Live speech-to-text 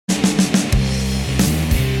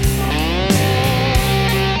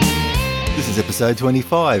episode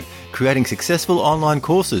 25, Creating Successful Online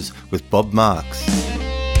Courses with Bob Marks.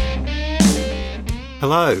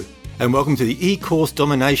 Hello, and welcome to the eCourse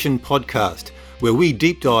Domination podcast, where we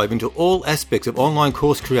deep dive into all aspects of online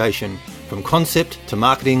course creation, from concept to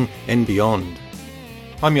marketing and beyond.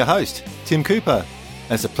 I'm your host, Tim Cooper,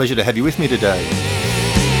 and it's a pleasure to have you with me today.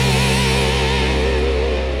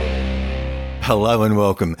 Hello and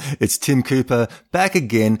welcome. It's Tim Cooper back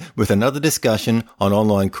again with another discussion on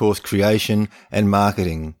online course creation and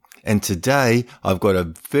marketing. And today I've got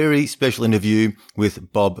a very special interview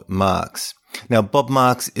with Bob Marks. Now, Bob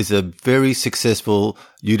Marks is a very successful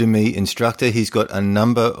Udemy instructor. He's got a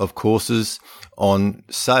number of courses on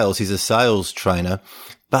sales. He's a sales trainer,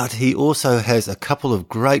 but he also has a couple of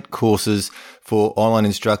great courses for online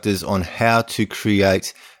instructors on how to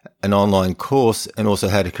create an online course and also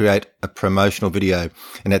how to create a promotional video.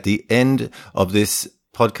 And at the end of this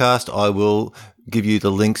podcast, I will give you the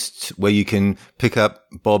links where you can pick up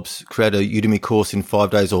Bob's Create a Udemy course in 5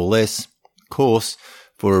 days or less course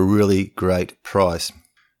for a really great price.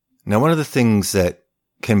 Now, one of the things that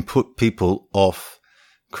can put people off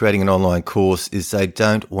creating an online course is they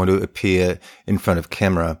don't want to appear in front of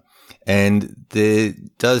camera. And there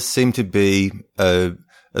does seem to be a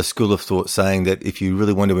school of thought saying that if you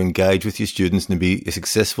really want to engage with your students and be a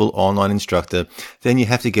successful online instructor, then you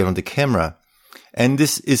have to get onto camera. And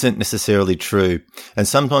this isn't necessarily true. And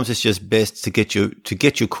sometimes it's just best to get your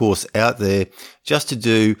course out there, just to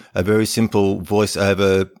do a very simple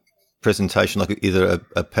voiceover presentation, like either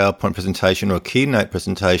a PowerPoint presentation or a Keynote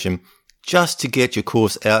presentation, just to get your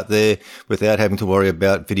course out there without having to worry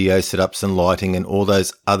about video setups and lighting and all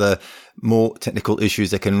those other more technical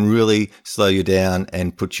issues that can really slow you down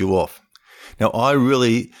and put you off. Now, I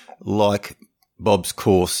really like Bob's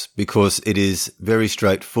course because it is very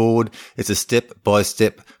straightforward. It's a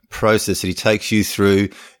step-by-step process that he takes you through,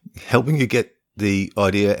 helping you get the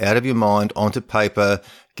idea out of your mind onto paper,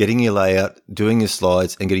 getting your layout, doing your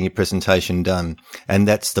slides, and getting your presentation done. And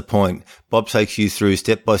that's the point. Bob takes you through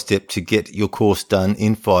step by step to get your course done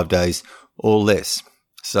in 5 days or less.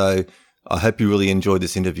 So I hope you really enjoyed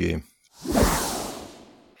this interview.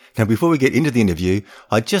 Now, before we get into the interview,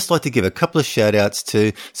 I'd just like to give a couple of shout outs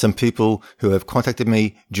to some people who have contacted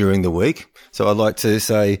me during the week. So I'd like to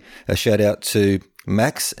say a shout out to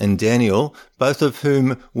Max and Daniel, both of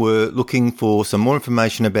whom were looking for some more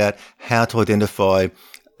information about how to identify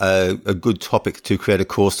a good topic to create a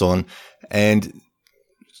course on. And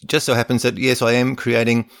just so happens that, yes, I am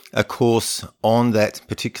creating a course on that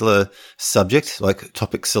particular subject, like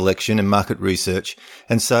topic selection and market research.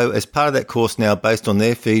 And so as part of that course now, based on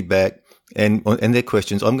their feedback and their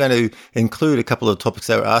questions, I'm going to include a couple of topics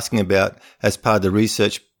they were asking about as part of the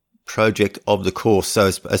research project of the course. So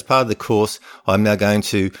as part of the course, I'm now going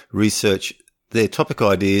to research their topic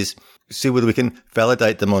ideas, see whether we can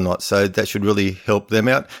validate them or not. So that should really help them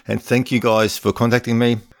out. And thank you guys for contacting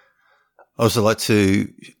me. I also like to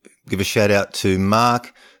give a shout out to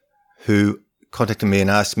Mark, who contacted me and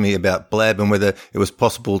asked me about Blab and whether it was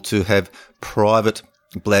possible to have private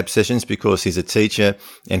Blab sessions because he's a teacher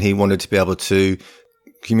and he wanted to be able to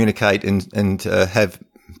communicate and have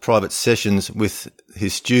private sessions with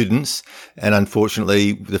his students. And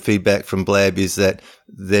unfortunately, the feedback from Blab is that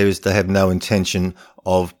they have no intention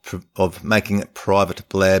of making private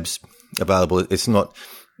Blabs available. It's not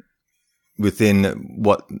within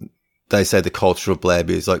what they say the culture of Blab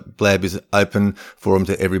is. Like, Blab is open forum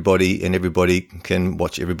to everybody and everybody can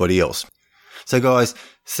watch everybody else. So guys,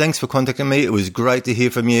 thanks for contacting me. It was great to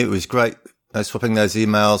hear from you. It was great swapping those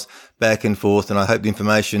emails back and forth. And I hope the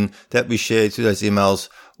information that we shared through those emails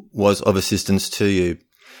was of assistance to you.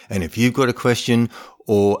 And if you've got a question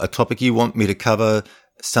or a topic you want me to cover,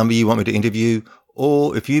 somebody you want me to interview,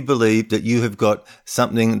 or if you believe that you have got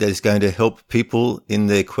something that is going to help people in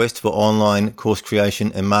their quest for online course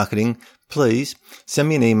creation and marketing, please send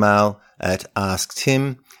me an email at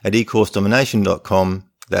asktim@ecoursedomination.com.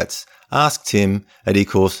 That's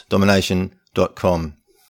asktim@ecoursedomination.com.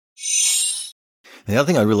 And the other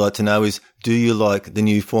thing I'd really like to know is, do you like the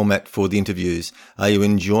new format for the interviews? Are you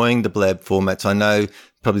enjoying the Blab formats? I know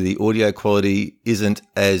probably the audio quality isn't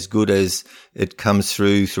as good as it comes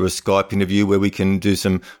through a Skype interview where we can do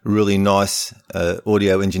some really nice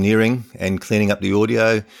audio engineering and cleaning up the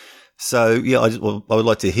audio. So, yeah, I would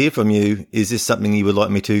like to hear from you. Is this something you would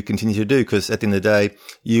like me to continue to do? Because at the end of the day,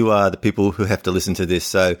 you are the people who have to listen to this.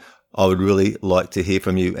 So I would really like to hear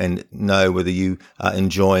from you and know whether you are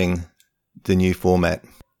enjoying the new format.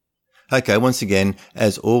 Okay, once again,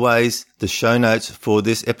 as always, the show notes for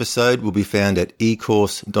this episode will be found at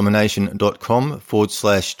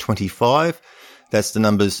ecoursedomination.com/25. That's the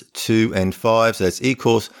numbers 2 and 5. So that's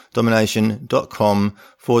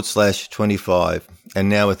ecoursedomination.com/25. And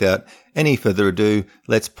now, without any further ado,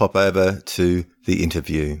 let's pop over to the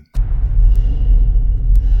interview.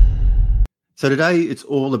 So today it's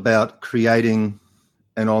all about creating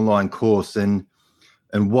an online course and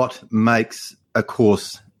what makes a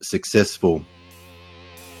course successful.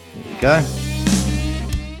 There you go.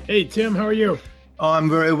 Hey, Tim, how are you? I'm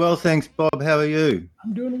very well, thanks, Bob. How are you?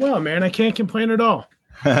 I'm doing well, man. I can't complain at all.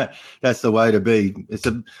 That's the way to be.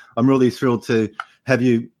 I'm really thrilled to have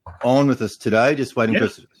you on with us today, just waiting for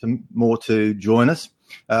some more to join us.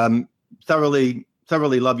 Thoroughly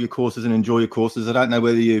love your courses and enjoy your courses. I don't know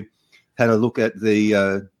whether you had a look at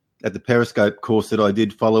the Periscope course that I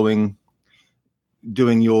did following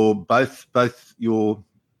doing your both your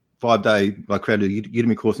 5-day, I created a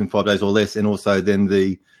Udemy course in 5 days or less, and also then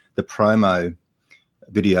the promo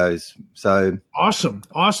videos. So awesome.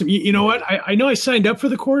 You know what? I know I signed up for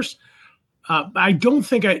the course. I don't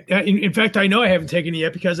think in fact, I know I haven't taken it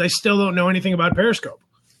yet because I still don't know anything about Periscope.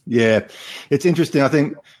 Yeah, it's interesting. I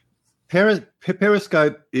think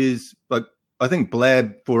Periscope is like, I think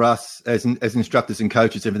Blab for us as instructors and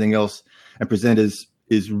coaches, everything else, and presenters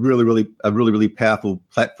is really powerful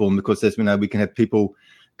platform because as we know, we can have people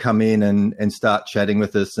come in and start chatting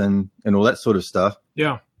with us and all that sort of stuff.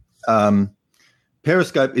 Yeah.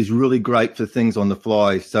 Periscope is really great for things on the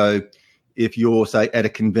fly. So if you're, say, at a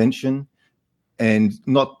convention and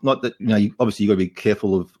not that, obviously you've got to be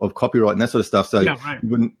careful of copyright and that sort of stuff. So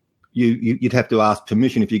you'd have to ask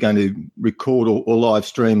permission if you're going to record or live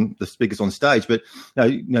stream the speakers on stage. But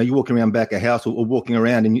you're walking around back a house or walking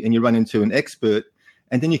around and you run into an expert,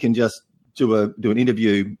 and then you can just do an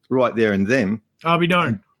interview right there and then. I'll be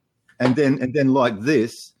darned. And then like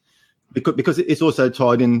this, because it's also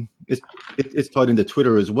tied in. It's tied into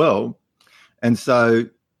Twitter as well, and so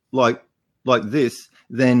like this,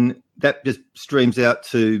 then that just streams out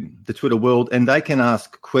to the Twitter world, and they can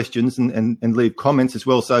ask questions and leave comments as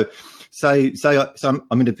well. So, say I'm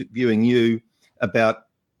interviewing you about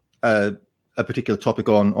a particular topic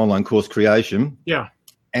on online course creation,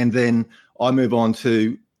 and then I move on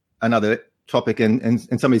to another topic, and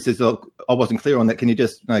somebody says, "Look, I wasn't clear on that. Can you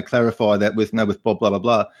just clarify that with Bob, blah blah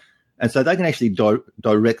blah." And so they can actually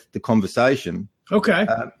direct the conversation. Okay.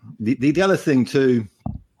 The other thing too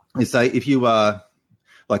is, say, if you are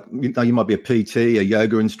like, you might be a PT, a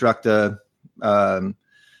yoga instructor,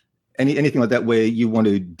 anything like that, where you want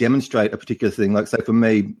to demonstrate a particular thing. Like, say, for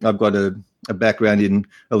me, I've got a background in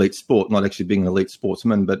elite sport, not actually being an elite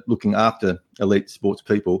sportsman, but looking after elite sports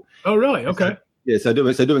people. Oh, really? Okay. So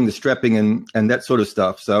doing the strapping and that sort of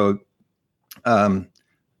stuff. So,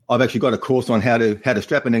 I've actually got a course on how to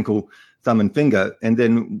strap an ankle, thumb, and finger. And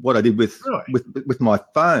then what I did with my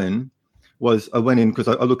phone was I went in because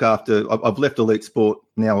I look after. I've left elite sport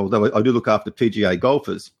now, although I do look after PGA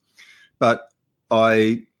golfers. But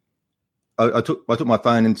I took my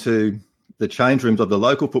phone into the change rooms of the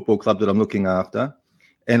local football club that I'm looking after,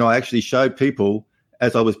 and I actually showed people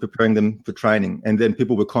as I was preparing them for training, and then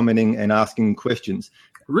people were commenting and asking questions.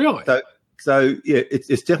 Really? So yeah,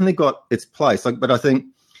 it's definitely got its place. But I think.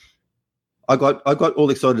 I got all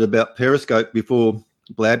excited about Periscope before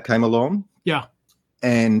Blab came along. Yeah.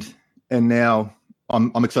 And now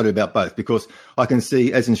I'm excited about both because I can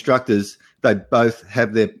see as instructors they both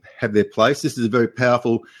have their place. This is a very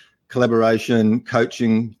powerful collaboration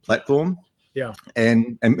coaching platform. Yeah.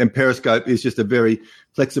 And Periscope is just a very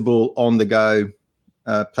flexible on the go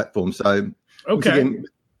platform. So again,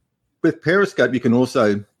 with Periscope you can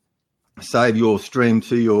also save your stream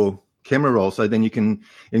to your camera roll, so then you can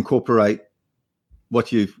incorporate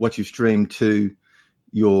what you've streamed to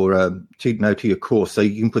your to your course, so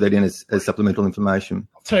you can put that in as supplemental information.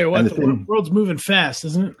 I'll tell you what, the world's moving fast,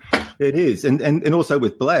 isn't it? It is, and also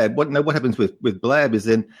with Blab, what happens with Blab is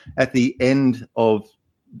then at the end of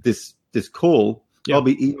this call, I'll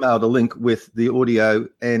be emailed a link with the audio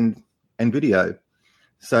and video,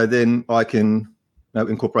 so then I can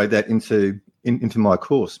incorporate that into my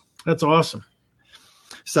course. That's awesome.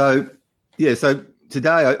 So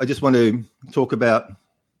today I just want to talk about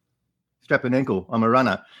strap an ankle. I'm a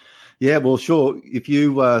runner. Yeah, well, sure. If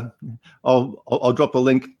you, I'll drop a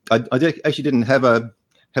link. I actually didn't have a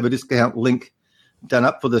discount link done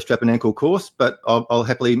up for the strap and ankle course, but I'll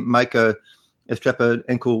happily make a strap an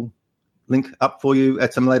ankle link up for you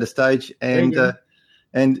at some later stage and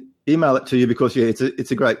email it to you because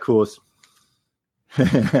it's a great course.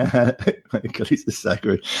 Achilles are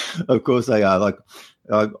sacred. Of course they are. Like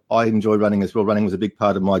I enjoy running as well. Running was a big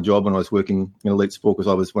part of my job when I was working in elite sport because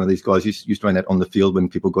I was one of these guys who used to run that on the field when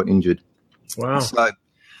people got injured. Wow. So,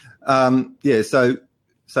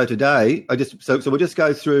 so today, so we'll just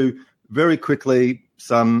go through very quickly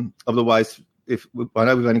some of the ways. I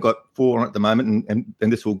know we've only got 4 on at the moment, and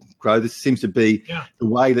this will grow. This seems to be the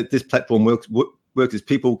way that this platform works is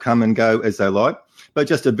people come and go as they like. But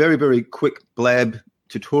just a very, very quick blab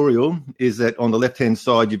tutorial is that on the left-hand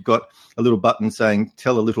side, you've got a little button saying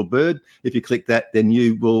 "Tell a Little Bird." If you click that, then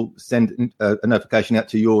you will send a notification out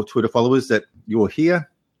to your Twitter followers that you're here.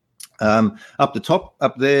 Up the top,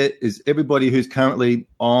 up there is everybody who's currently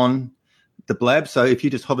on the blab. So if you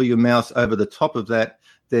just hover your mouse over the top of that,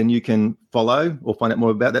 then you can follow or find out more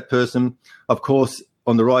about that person. Of course,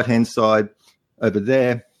 on the right-hand side over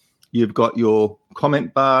there, you've got your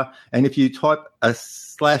comment bar. And if you type a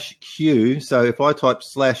 /Q, so if I type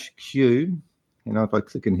 /Q, if I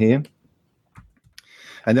click in here,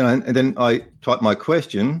 and then I type my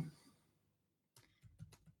question,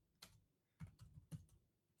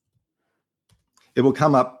 it will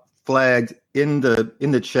come up flagged in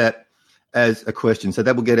the chat as a question. So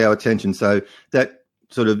that will get our attention. So that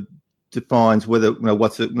sort of defines whether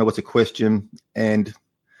what's a question and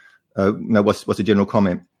what's a general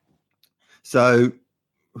comment. So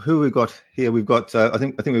who we've got here? We've got I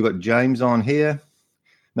think we've got James on here.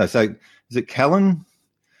 No, so is it Callan?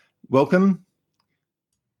 Welcome.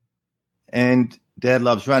 And Dad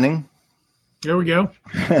Loves Running. There we go.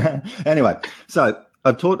 Anyway, so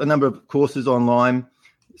I've taught a number of courses online,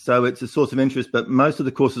 so it's a source of interest, but most of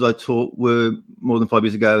the courses I taught were more than 5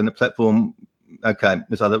 years ago, and the platform,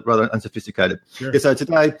 it's rather unsophisticated. Sure. Yeah, so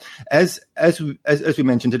today, as we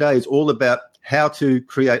mentioned, today is all about how to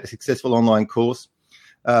create a successful online course.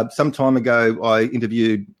 Some time ago, I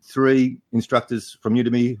interviewed 3 instructors from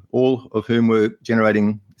Udemy, all of whom were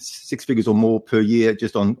generating 6 figures or more per year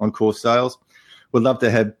just on course sales. We'd love to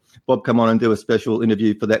have Bob come on and do a special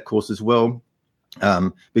interview for that course as well.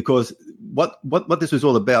 Because what this was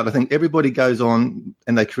all about, I think everybody goes on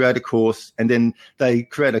and they create a course, and then they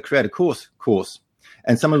create a course,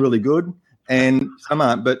 and some are really good and some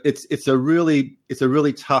aren't. But it's a really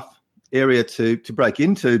tough area to break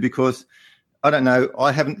into, because I don't know,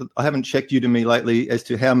 I haven't checked Udemy lately as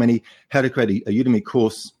to how to create a Udemy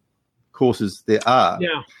courses there are.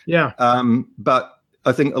 Yeah. But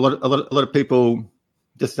I think a lot of people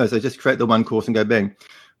just create the one course and go bang.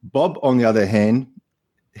 Bob, on the other hand,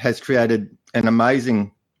 has created an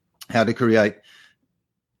amazing how to create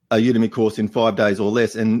a Udemy course in 5 days or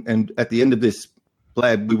less. And at the end of this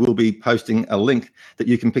blab, we will be posting a link that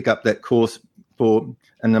you can pick up that course for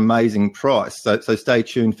an amazing price. So stay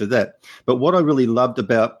tuned for that. But what I really loved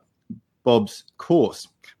about Bob's course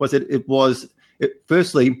was that it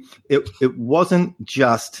wasn't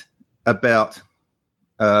just about,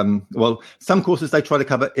 some courses, they try to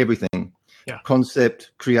cover everything. Yeah. Concept,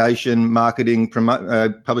 creation, marketing,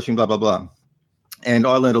 publishing, blah, blah, blah. And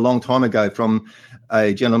I learned a long time ago from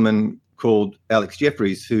a gentleman called Alex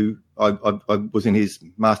Jeffries, who I was in his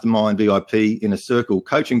mastermind VIP in a circle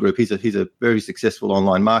coaching group. He's a very successful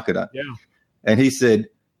online marketer. Yeah. And he said,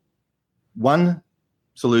 one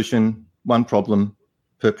solution, one problem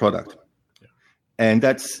per product. Yeah. And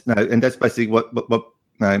that's basically what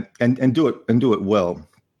and do it well.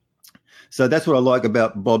 So that's what I like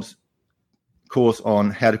about Bob's course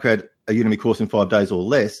on how to create a Udemy course in 5 days or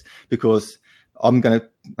less, because I'm going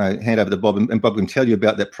to hand over to Bob, and Bob can tell you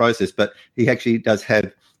about that process. But he actually does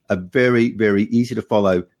have a very, very easy to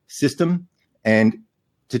follow system. And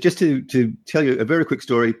to tell you a very quick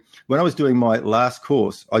story, when I was doing my last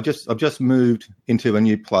course, I've just moved into a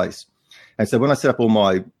new place, and so when I set up all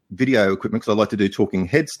my video equipment, because I like to do talking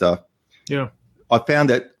head stuff, I found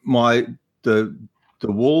that the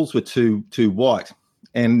walls were too white,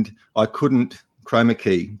 and I couldn't chroma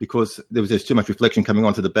key because there was just too much reflection coming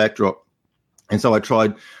onto the backdrop. And so I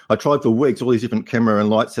tried for weeks all these different camera and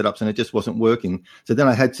light setups, and it just wasn't working. So then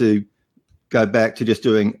I had to go back to just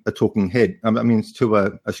doing a talking head. To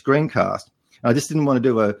a screencast. And I just didn't want to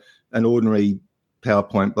do an ordinary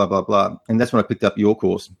PowerPoint, blah blah blah. And that's when I picked up your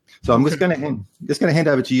course. So I'm just going to hand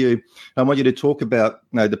over to you. I want you to talk about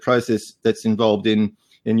the process that's involved in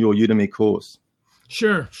your Udemy course.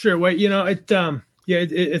 Sure. Well,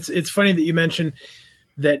 it's funny that you mentioned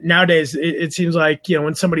that nowadays it seems like,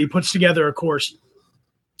 when somebody puts together a course,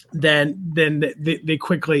 then they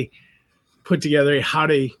quickly put together how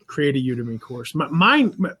to create a Udemy course.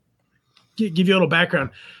 Mine, give you a little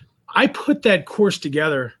background. I put that course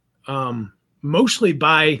together mostly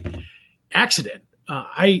by accident.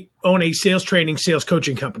 I own a sales training, sales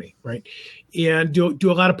coaching company, right? And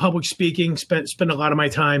do a lot of public speaking, spend a lot of my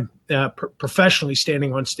time professionally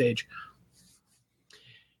standing on stage.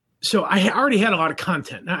 So I already had a lot of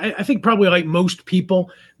content. I think probably like most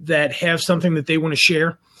people that have something that they want to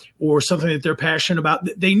share or something that they're passionate about,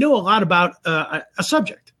 they know a lot about a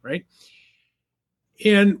subject, right?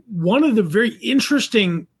 And one of the very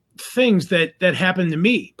interesting things that happened to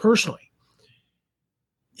me personally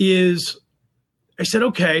is I said,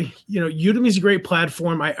 okay, Udemy is a great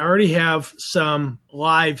platform. I already have some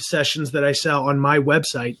live sessions that I sell on my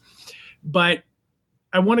website, but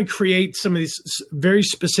I want to create some of these very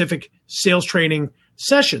specific sales training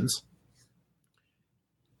sessions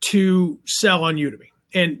to sell on Udemy.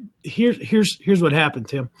 And here's what happened,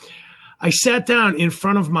 Tim. I sat down in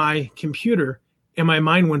front of my computer and my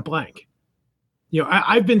mind went blank.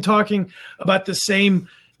 I've been talking about the same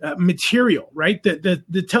material, right?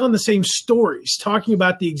 The telling the same stories, talking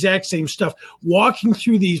about the exact same stuff, walking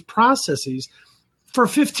through these processes for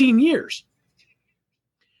 15 years.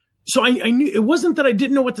 So I knew it wasn't that I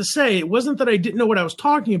didn't know what to say. It wasn't that I didn't know what I was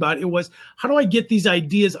talking about. It was, how do I get these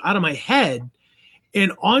ideas out of my head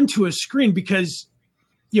and onto a screen? Because,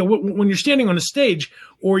 when you're standing on a stage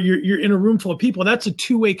or you're in a room full of people, that's a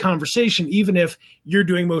two-way conversation, even if you're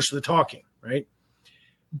doing most of the talking, right?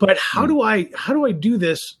 But how do I do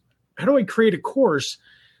this? How do I create a course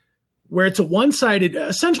where it's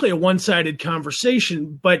essentially a one-sided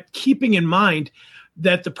conversation, but keeping in mind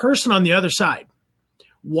that the person on the other side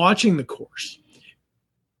watching the course,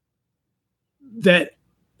 that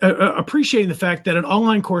appreciating the fact that an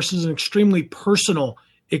online course is an extremely personal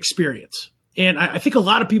experience. And I think a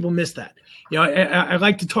lot of people miss that. I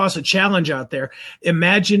like to toss a challenge out there.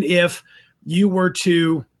 Imagine if you were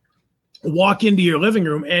to walk into your living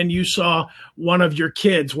room and you saw one of your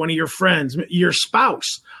kids, one of your friends, your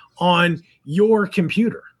spouse on your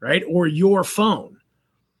computer, right? Or your phone.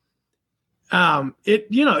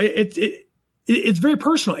 It's very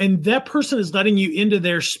personal, and that person is letting you into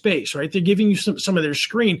their space, right? They're giving you some of their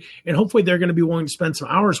screen, and hopefully they're going to be willing to spend some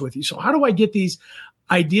hours with you. So how do I get these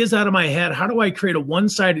ideas out of my head? How do I create a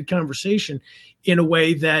one-sided conversation in a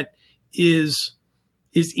way that is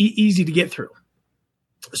easy to get through?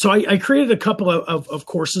 So I created a couple of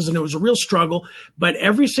courses, and it was a real struggle, but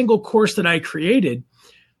every single course that I created,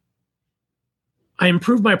 I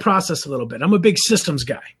improved my process a little bit. I'm a big systems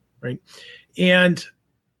guy, right? And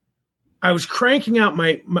I was cranking out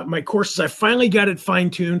my courses. I finally got it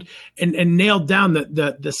fine-tuned and nailed down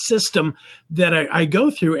the system that I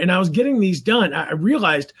go through, and I was getting these done. I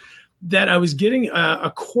realized that I was getting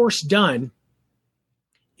a course done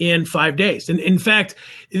in 5 days. And in fact,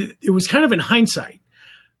 it was kind of in hindsight.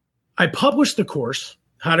 I published the course,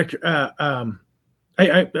 let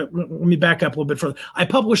me back up a little bit further. I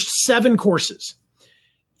published 7 courses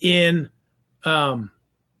in a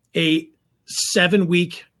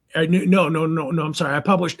 7-week. No, I'm sorry. I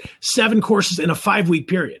published 7 courses in a 5-week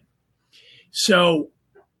period. So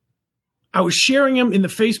I was sharing them in the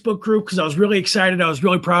Facebook group because I was really excited. I was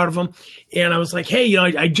really proud of them. And I was like, hey,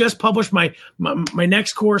 I just published my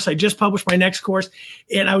next course. I just published my next course.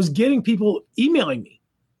 And I was getting people emailing me.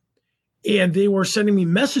 And they were sending me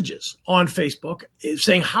messages on Facebook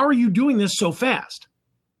saying, how are you doing this so fast?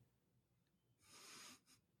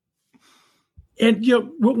 And,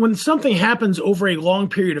 when something happens over a long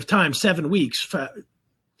period of time, 7 weeks,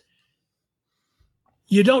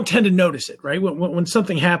 you don't tend to notice it, right? When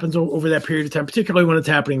something happens over that period of time, particularly when it's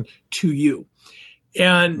happening to you.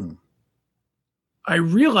 And I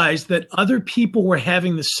realized that other people were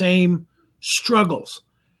having the same struggles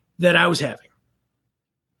that I was having.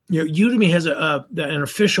 Udemy has an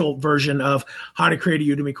official version of how to create a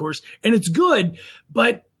Udemy course, and it's good,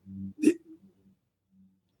 but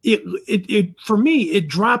it for me, it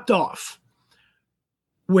dropped off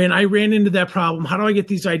when I ran into that problem. How do I get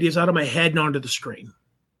these ideas out of my head and onto the screen?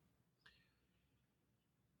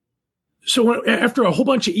 So after a whole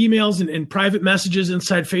bunch of emails and private messages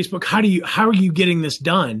inside Facebook, how are you getting this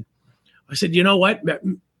done? I said, you know what?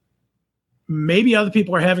 Maybe other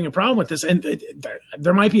people are having a problem with this, and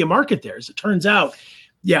there might be a market there. As it turns out,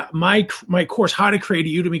 my course, How to Create a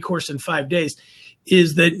Udemy Course in 5 Days,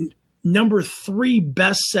 is the number 3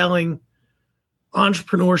 best-selling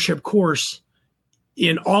entrepreneurship course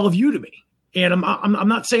in all of Udemy. And I'm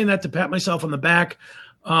not saying that to pat myself on the back.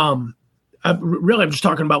 I'm just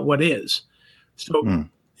talking about what is. So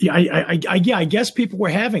I guess people were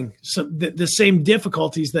having the same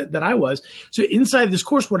difficulties that I was. So inside this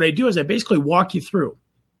course, what I do is I basically walk you through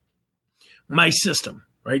my system,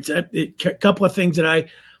 right? A couple of things that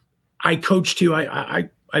I coach to.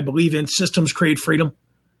 I believe in systems create freedom.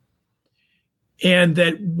 And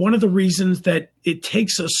that one of the reasons that it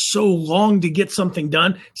takes us so long to get something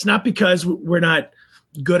done, it's not because we're not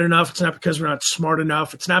good enough. It's not because we're not smart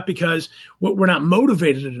enough. It's not because we're not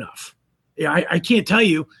motivated enough. Yeah, I can't tell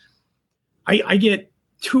you. I get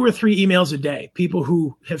 2 or 3 emails a day, people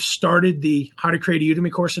who have started the How to Create a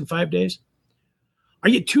Udemy course in 5 days. I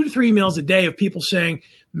get 2 to 3 emails a day of people saying,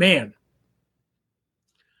 man,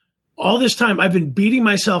 all this time I've been beating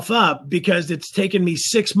myself up because it's taken me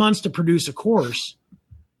 6 months to produce a course.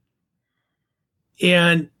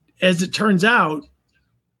 And as it turns out,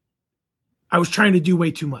 I was trying to do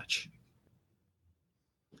way too much.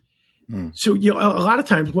 So, a lot of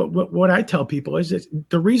times what I tell people is that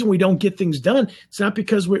the reason we don't get things done, it's not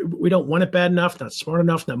because we don't want it bad enough, not smart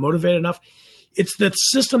enough, not motivated enough. It's the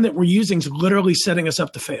system that we're using is literally setting us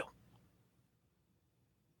up to fail.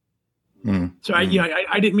 So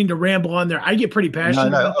I didn't mean to ramble on there. I get pretty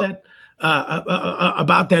passionate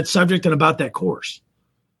about that subject and about that course.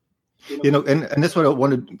 And that's what I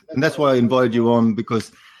wanted, and that's why I invited you on,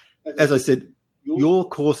 because, as I said, your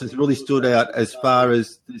course has really stood out as far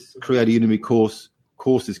as this Create a Udemy course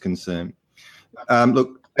is concerned.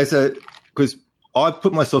 Because I've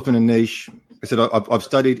put myself in a niche. I said I've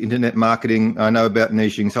studied internet marketing. I know about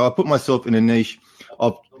niching, so I put myself in a niche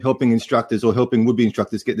of helping instructors or helping would-be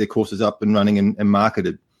instructors get their courses up and running and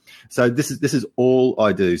marketed. So this is all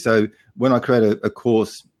I do. So when I create a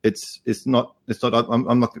course, I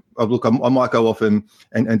might go off and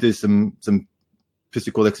do some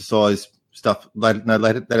physical exercise stuff later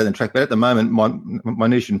than track. But at the moment, my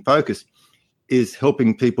niche and focus is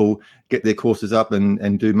helping people get their courses up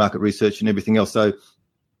and do market research and everything else. So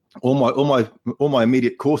all my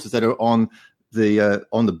immediate courses that are on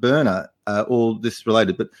the burner are all this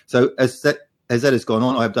related. But so as that has gone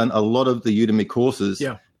on, I've done a lot of the Udemy courses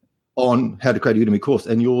on how to create a Udemy course,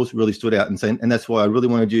 and yours really stood out. And that's why I really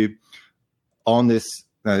wanted you on this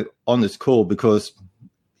call, because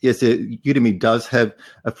yes, Udemy does have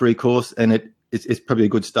a free course, and it's probably a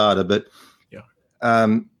good starter. But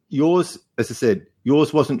yours, as I said,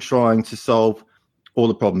 yours wasn't trying to solve all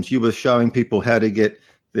the problems. You were showing people how to get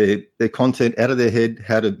their content out of their head,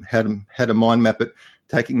 how to mind map it,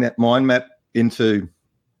 taking that mind map into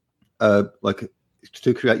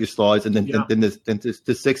to create your slides, and then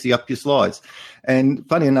to sexy up your slides. And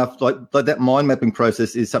funny enough, like that mind mapping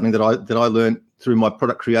process is something that I learned through my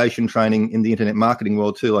product creation training in the internet marketing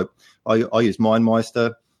world too. Like I use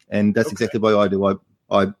MindMeister, and that's exactly what I do.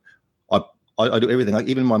 I do everything. Like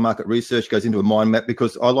even my market research goes into a mind map,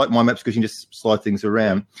 because I like mind maps because you can just slide things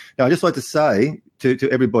around. Now, I just like to say to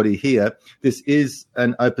everybody here, this is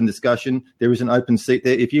an open discussion. There is an open seat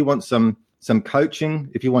there. If you want some coaching,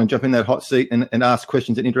 if you want to jump in that hot seat and ask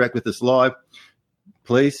questions and interact with us live,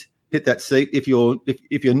 please hit that seat. If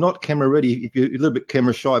you're not camera ready, if you're a little bit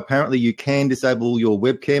camera shy, apparently you can disable your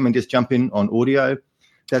webcam and just jump in on audio.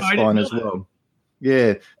 That's fine as well.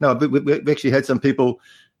 Yeah. No, but we actually had some people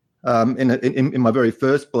in my very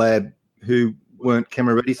first blab who weren't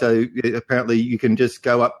camera ready. So apparently you can just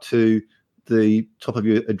go up to the top of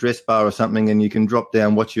your address bar or something, and you can drop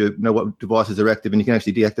down what devices are active, and you can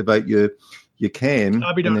actually deactivate your cam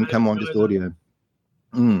and then come on just audio.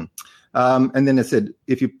 And then I said,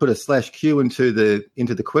 if you put a /Q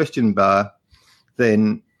into the question bar,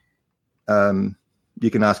 then you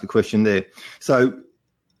can ask a question there. So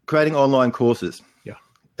creating online courses. Yeah.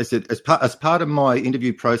 I said, as part of my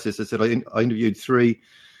interview process, I said I interviewed three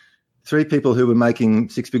people who were making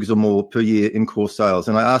 6 figures or more per year in course sales,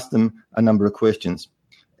 and I asked them a number of questions.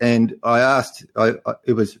 And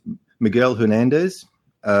it was Miguel Hernandez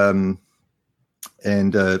and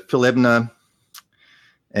Phil Ebner,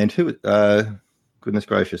 and who? Goodness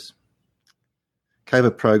gracious, Cava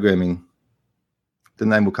Programming. The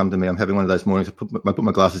name will come to me. I'm having one of those mornings. I put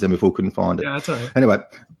my glasses in before, couldn't find it. Yeah, that's all right. Anyway,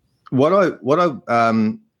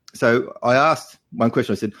 so I asked one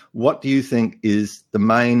question. I said, what do you think is the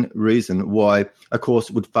main reason why a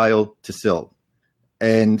course would fail to sell?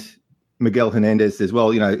 And Miguel Hernandez says,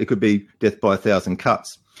 well, it could be death by 1,000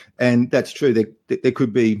 cuts. And that's true. There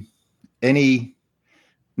could be any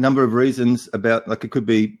number of reasons about, like, it could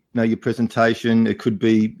be, your presentation, it could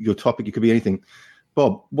be your topic, it could be anything.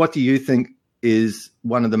 Bob, what do you think is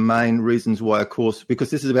one of the main reasons why a course, because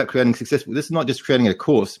this is about creating successful, this is not just creating a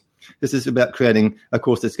course. This is about creating a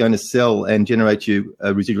course that's going to sell and generate you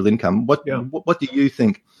a residual income. What do you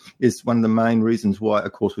think is one of the main reasons why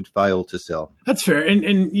a course would fail to sell? That's fair, and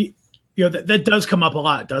that does come up a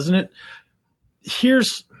lot, doesn't it?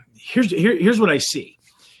 Here's what I see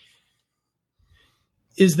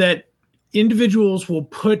is that individuals will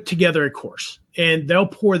put together a course and they'll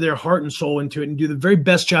pour their heart and soul into it and do the very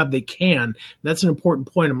best job they can. That's an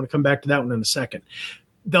important point. I'm going to come back to that one in a second.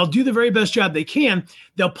 They'll do the very best job they can.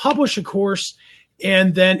 They'll publish a course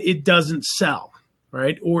and then it doesn't sell.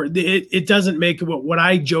 right? Or it doesn't make what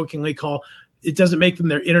I jokingly call, it doesn't make them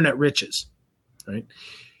their internet riches, right?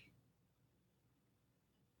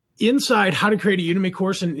 Inside How to Create a Udemy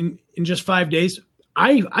Course in just 5 days,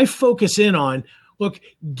 I focus in on, look,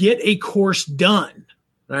 get a course done,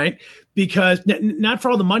 right? Because not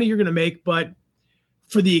for all the money you're going to make, but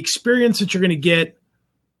for the experience that you're going to get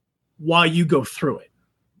while you go through it.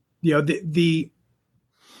 You know, the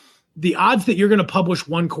odds that you're going to publish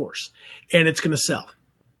one course and it's going to sell.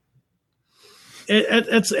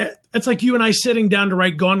 It's like you and I sitting down to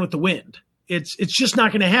write Gone with the Wind. It's just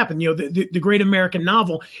not going to happen. You know, the great American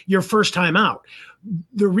novel, your first time out.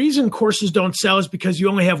 The reason courses don't sell is because you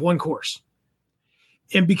only have one course.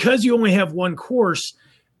 And because you only have one course,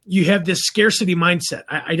 you have this scarcity mindset.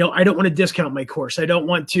 I don't want to discount my course. I don't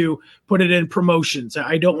want to put it in promotions.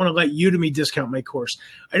 I don't want to let Udemy discount my course.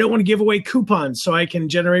 I don't want to give away coupons so I can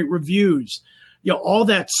generate reviews. You know, all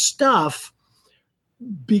that stuff,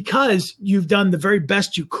 because you've done the very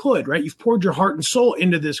best you could, right? You've poured your heart and soul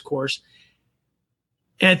into this course.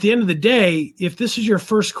 And at the end of the day, if this is your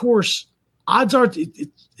first course, odds are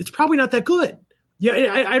it's probably not that good.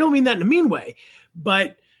 Yeah, I don't mean that in a mean way,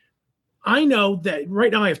 but I know that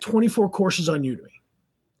right now I have 24 courses on Udemy.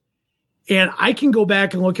 And I can go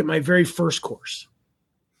back and look at my very first course.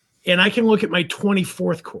 And I can look at my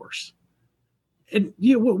 24th course. And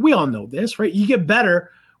we all know this, right? You get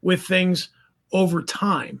better with things over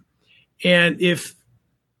time. And if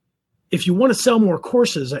you want to sell more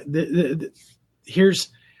courses, here's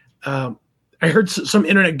I heard some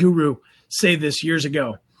internet guru say this years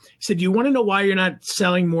ago. He said, "Do you want to know why you're not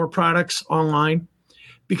selling more products online?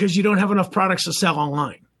 Because you don't have enough products to sell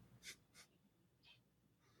online."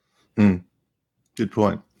 Good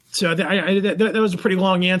point. So that was a pretty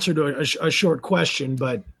long answer to a short question,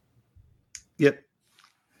 but yep.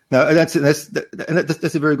 No, that's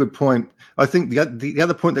a very good point. I think the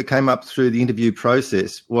other point that came up through the interview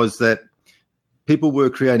process was that people were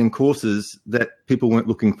creating courses that people weren't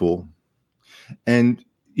looking for, and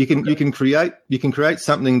you can create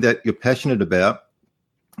something that you're passionate about,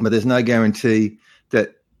 but there's no guarantee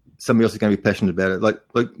that somebody else is going to be passionate about it. Like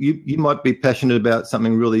you might be passionate about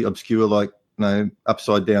something really obscure, like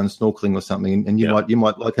upside down snorkeling or something, and you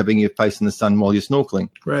might like having your face in the sun while you're snorkeling.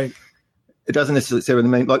 Right. It doesn't necessarily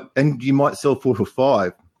mean and you might sell 4 to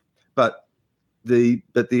 5, but the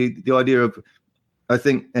idea of, I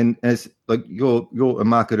think, and as like you're a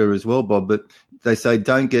marketer as well, Bob, but they say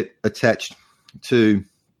don't get attached to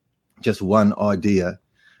just one idea.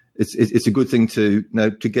 It's a good thing to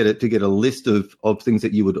get a list of things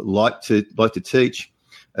that you would like to teach,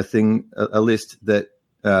 a list that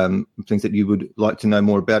things that you would like to know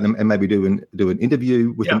more about, and maybe do an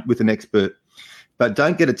interview with an expert. But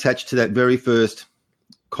don't get attached to that very first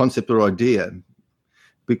concept or idea,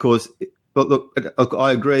 because. But look,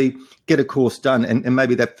 I agree. Get a course done, and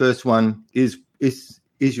maybe that first one is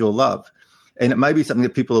your love, and it may be something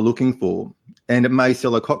that people are looking for, and it may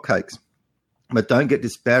sell like hotcakes. But don't get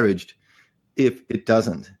disparaged if it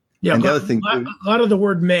doesn't. Yeah, and the other thing, a lot of the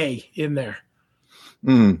word "may" in there.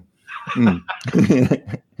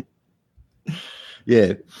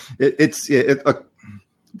 Yeah,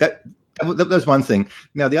 that was one thing.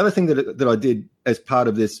 Now the other thing that I did as part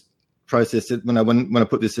of this process when I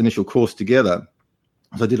put this initial course together,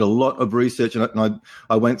 so I did a lot of research, and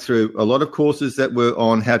I went through a lot of courses that were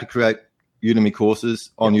on how to create Udemy courses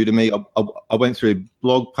on Udemy. I went through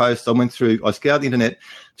blog posts. I scoured the internet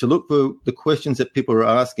to look for the questions that people were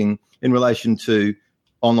asking in relation to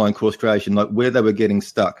online course creation, like where they were getting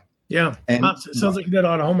stuck. Yeah, and sounds like you did a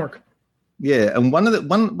lot of homework. Yeah, and one of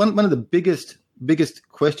the biggest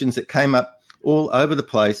questions that came up all over the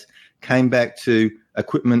place came back to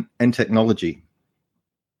equipment and technology,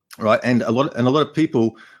 right? And a lot of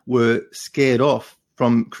people were scared off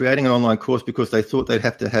from creating an online course because they thought they'd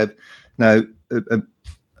have to have a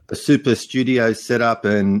super studio set up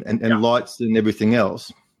and lights and everything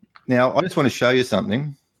else. Now, I just want to show you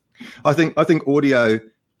something. I think audio.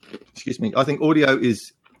 Excuse me. I think audio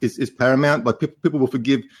is paramount. But people will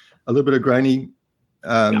forgive a little bit of grainy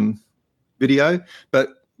video, but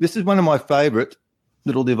this is one of my favorite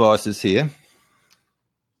little devices here.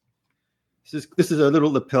 This is a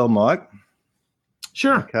little lapel mic.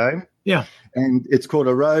 Sure. Okay. Yeah. And it's called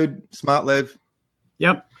a Rode SmartLav.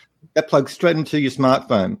 Yep. That plugs straight into your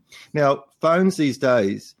smartphone. Now, phones these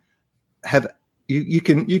days have you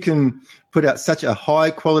can put out such a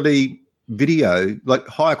high quality video, like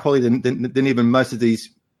higher quality than even most of these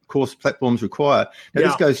course platforms require. Now,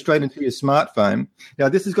 this goes straight into your smartphone. Now,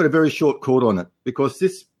 this has got a very short cord on it because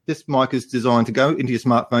this mic is designed to go into your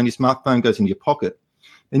smartphone. Your smartphone goes in your pocket,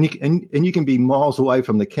 and you can be miles away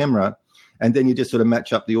from the camera and then you just sort of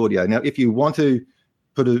match up the audio. Now, if you want to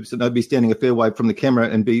be standing a fair way from the camera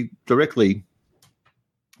and be directly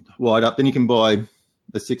wide up, then you can buy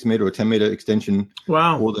the 6 meter or 10 meter extension.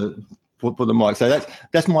 Wow. For the mic. So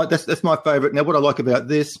that's my favorite. Now, what I like about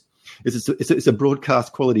this is it's a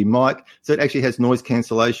broadcast quality mic, so it actually has noise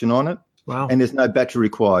cancellation on it. Wow. And there's no battery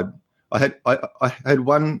required. I had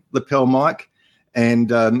one lapel mic,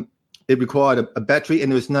 and it required a battery,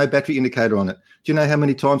 and there was no battery indicator on it. Do you know how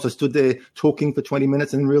many times I stood there talking for 20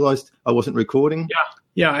 minutes and realized I wasn't recording?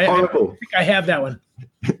 Yeah. I think I have that one.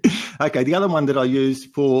 Okay, the other one that I use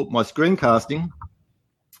for my screencasting,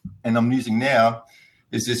 and I'm using now,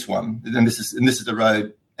 is this one, and this is the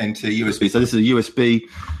Rode NT USB. So this is a USB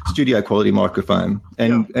studio quality microphone,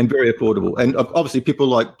 and very affordable. And obviously, people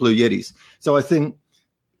like Blue Yetis. So I think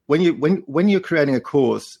when you're creating a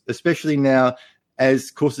course, especially now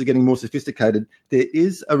as courses are getting more sophisticated, there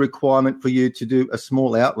is a requirement for you to do a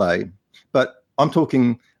small outlay. But I'm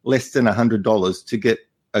talking less than $100 to get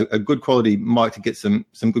a good quality mic, to get some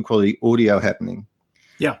good quality audio happening.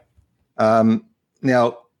 Yeah.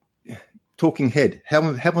 Now, talking head. How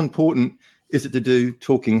important is it to do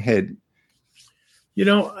talking head?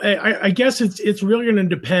 I guess it's really going to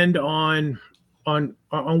depend on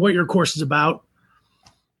what your course is about,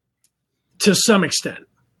 to some extent.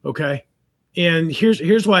 Okay. And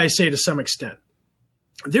here's why I say to some extent.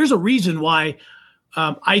 There's a reason why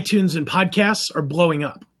iTunes and podcasts are blowing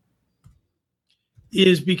up,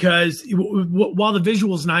 is because while the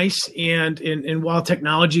visual is nice and while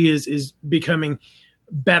technology is becoming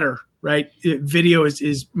better, right? Video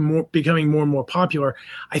is becoming more and more popular.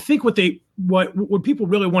 I think what people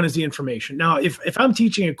really want is the information. Now, if I'm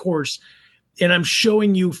teaching a course and I'm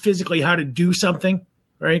showing you physically how to do something,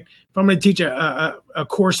 right? If I'm going to teach a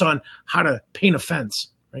course on how to paint a fence,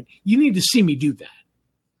 right? You need to see me do that.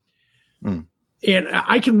 Mm. And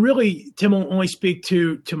I can really, Tim, only speak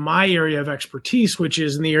to my area of expertise, which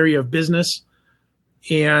is in the area of business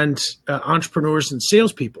and entrepreneurs and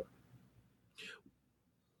salespeople.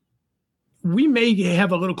 We may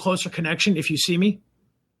have a little closer connection if you see me,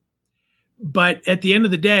 but at the end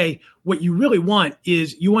of the day, what you really want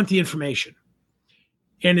is you want the information.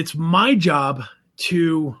 And it's my job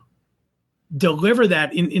to deliver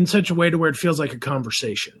that in such a way to where it feels like a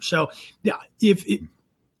conversation. So yeah,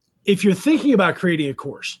 if you're thinking about creating a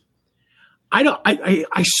course,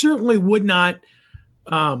 I certainly would not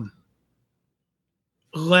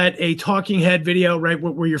let a talking head video, right,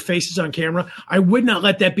 where your face is on camera, I would not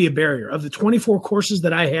let that be a barrier. Of the 24 courses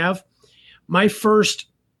that I have, my first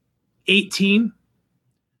 18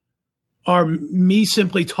 are me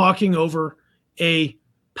simply talking over a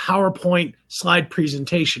PowerPoint slide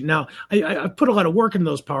presentation. Now, I put a lot of work into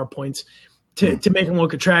those PowerPoints to make them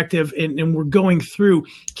look attractive, and we're going through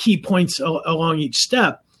key points along each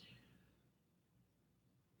step.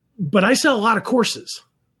 But I sell a lot of courses.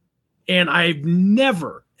 And I've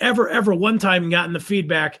never, ever, ever one time gotten the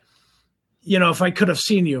feedback, if I could have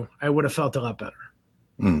seen you, I would have felt a lot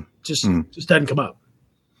better. Just doesn't come up.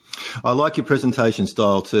 I like your presentation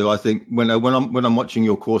style too. I think when I'm watching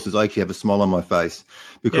your courses, I actually have a smile on my face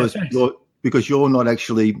because you're not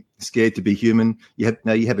actually scared to be human. You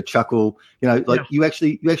have a chuckle. You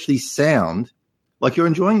actually sound like you're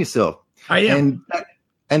enjoying yourself. I am,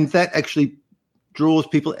 and that actually draws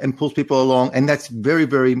people and pulls people along, and that's very,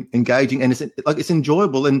 very engaging, and it's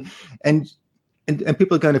enjoyable, and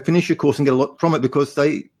people are going to finish your course and get a lot from it because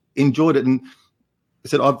they enjoyed it. And I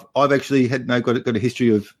said I've actually got a history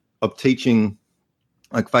of teaching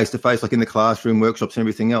like face to face, like in the classroom, workshops, and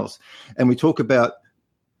everything else. And we talk about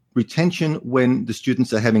retention when the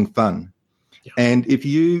students are having fun, and if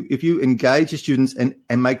you engage the students and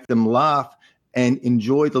make them laugh and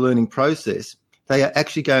enjoy the learning process, they are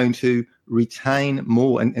actually going to retain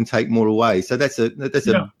more and take more away. So that's a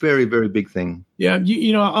very, very big thing. Yeah,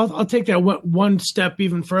 I'll take that one step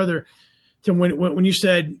even further. To when you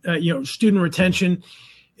said student retention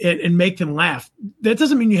and make them laugh, that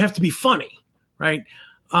doesn't mean you have to be funny, right?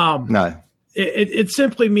 No, it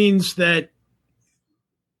simply means that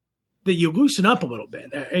you loosen up a little bit.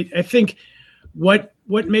 I think what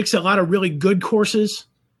makes a lot of really good courses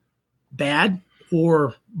bad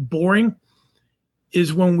or boring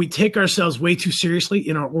is when we take ourselves way too seriously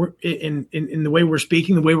in the way we're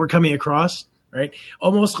speaking, the way we're coming across, right?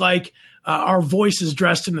 Almost like our voice is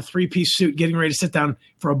dressed in a 3-piece suit, getting ready to sit down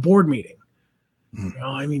for a board meeting.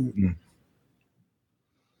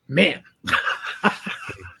 Man,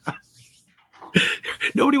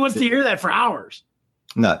 nobody wants to hear that for hours.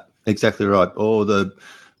 No, exactly right. Or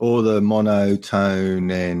the monotone,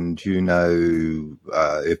 and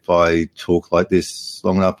if I talk like this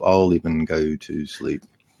long enough, I'll even go to sleep.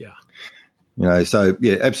 Yeah. So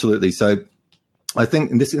yeah, absolutely. So I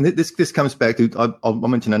think, and this comes back to, I'll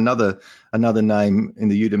mention another name in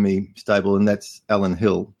the Udemy stable, and that's Alan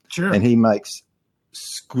Hill. Sure. And he makes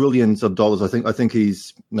squillions of dollars. I think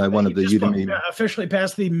he's one of the Udemy officially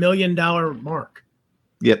passed the $1 million mark.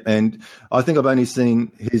 Yep, and I think I've only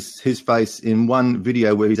seen his face in one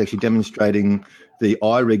video where he's actually demonstrating the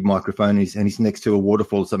iRig microphone, and he's next to a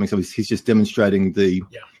waterfall or something. So he's just demonstrating the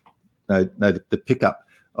pickup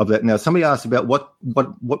of that. Now, somebody asked about what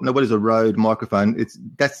is a Rode microphone.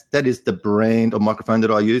 That is the brand of microphone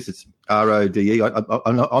that I use. It's RODE.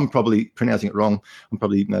 I'm probably pronouncing it wrong. I'm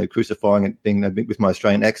probably crucifying it being with my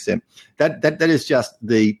Australian accent. That is just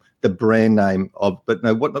the brand name of. But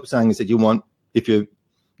no, what I'm saying is that you want, if you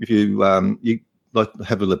like to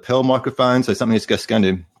have a lapel microphone, so something that's just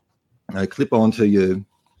going to clip onto you.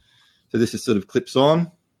 So this is sort of clips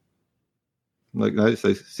on, like that. So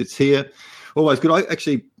it sits here. Always good. I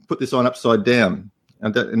actually put this on upside down,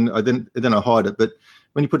 and then I hide it. But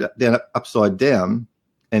when you put it down upside down,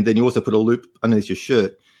 and then you also put a loop underneath your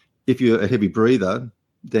shirt, if you're a heavy breather,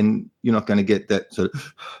 then you're not going to get that sort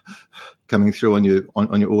of coming through on your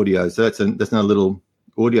audio. So that's another little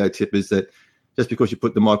audio tip, is that just because you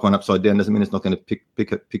put the mic on upside down doesn't mean it's not going to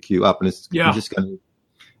pick you up, and it's just going to.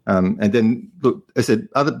 And then look, I said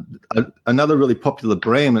another really popular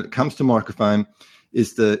brand when it comes to microphone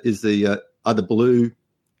is the other blue,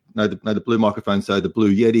 the blue microphone. So the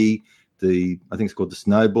Blue Yeti, I think it's called the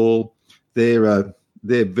Snowball. They're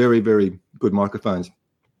very, very good microphones.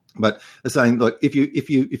 But they're saying, like, if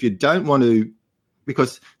you don't want to,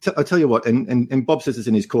 because I tell you what, and Bob says this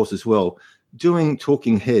in his course as well, doing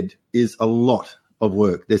talking head is a lot of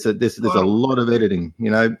work. There's a lot of editing,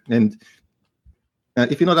 and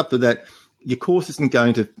if you're not up for that, your course isn't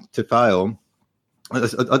going to fail.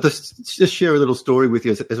 I'll just share a little story with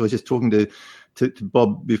you as I was just talking to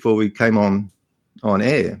Bob before we came on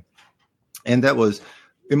air, and that was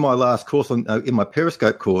in my last course in my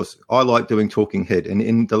Periscope course. I like doing talking head, and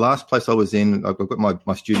in the last place I was in, I've got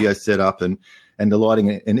my studio set up and the lighting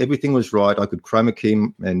and everything was right. I could chroma key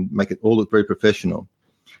and make it all look very professional.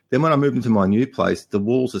 Then when I moved into my new place, the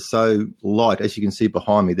walls are so light, as you can see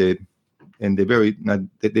behind me. They're very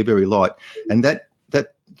light, and that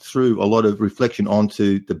threw a lot of reflection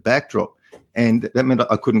onto the backdrop, and that meant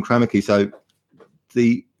I couldn't chroma key. So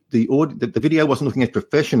the video wasn't looking as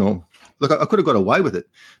professional. Look, I could have got away with it,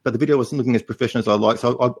 but the video wasn't looking as professional as I liked.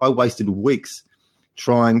 So I wasted weeks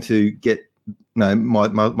trying to get my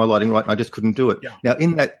lighting right, and I just couldn't do it. Yeah. Now,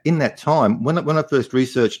 in that time, when I first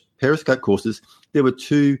researched Periscope courses, there were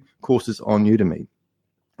 2 courses on Udemy,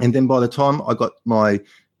 and then by the time I got my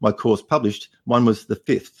course published, one was the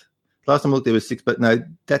 5th. Last time I looked, there was 6, but no,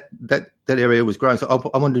 that area was growing. So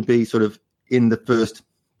I wanted to be sort of in the first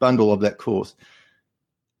bundle of that course.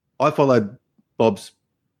 I followed Bob's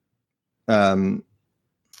Udemy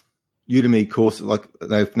course, like for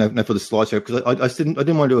the slideshow, because I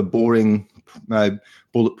didn't want to do a boring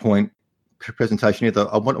bullet point presentation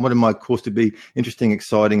either. I wanted my course to be interesting,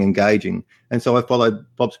 exciting, engaging, and so I followed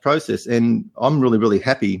Bob's process, and I'm really, really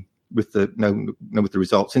happy with the with the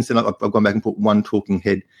results. Since then, I've gone back and put one talking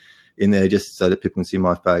head in there just so that people can see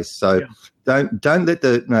my face. So don't let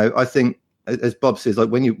I think, as Bob says, like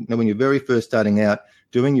when you're very first starting out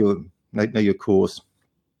doing your course,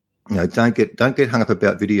 don't get hung up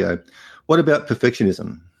about video. What about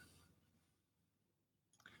perfectionism?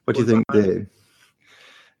 What do you think there?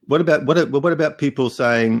 What about people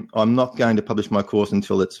saying, I'm not going to publish my course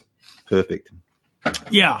until it's perfect?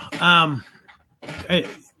 Yeah.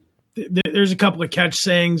 There's a couple of catch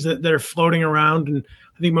sayings that are floating around, and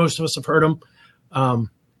I think most of us have heard them.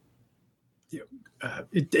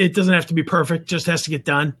 It doesn't have to be perfect; just has to get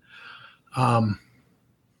done. I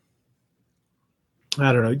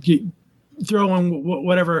don't know. You throw in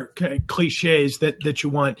whatever cliches that you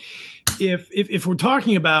want. If we're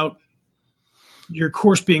talking about your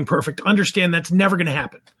course being perfect, understand that's never going to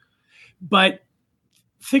happen. But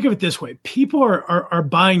think of it this way: people are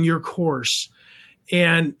buying your course.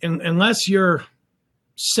 And unless you're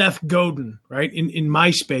Seth Godin, right, in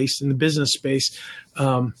my space, in the business space,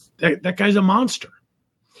 that guy's a monster.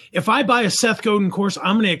 If I buy a Seth Godin course,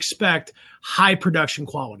 I'm going to expect high production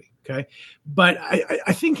quality, okay? But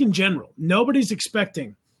I think in general, nobody's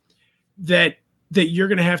expecting that you're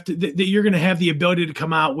going to have the ability to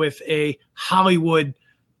come out with a Hollywood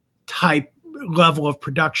type level of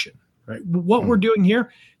production, right? What we're doing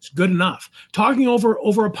here is good enough. Talking over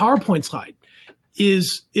a PowerPoint slide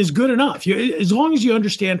is good enough. As long as you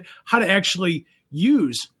understand how to actually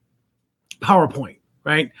use PowerPoint,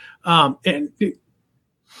 right? And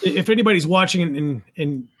if anybody's watching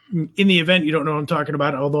and in the event you don't know what I'm talking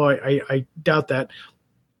about, although I doubt that.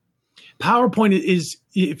 PowerPoint is,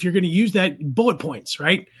 if you're going to use that, bullet points,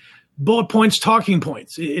 right? Bullet points, talking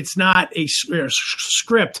points. It's not a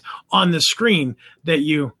script on the screen that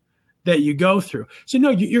you go through. So no,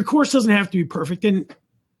 your course doesn't have to be perfect, and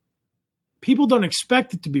people don't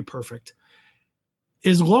expect it to be perfect.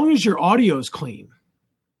 As long as your audio is clean,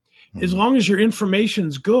 as long as your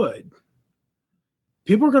information's good,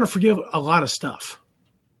 people are going to forgive a lot of stuff.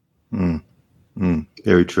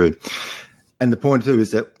 Very true. And the point too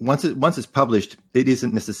is that once it's published, it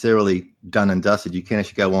isn't necessarily done and dusted. You can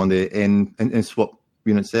actually go on there and swap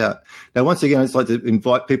units out. Now, once again, I'd like to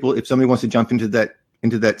invite people, if somebody wants to jump into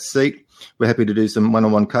that seat, we're happy to do some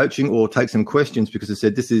one-on-one coaching or take some questions, because I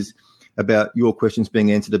said this is about your questions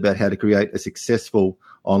being answered about how to create a successful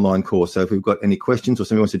online course. So if we've got any questions or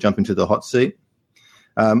somebody wants to jump into the hot seat,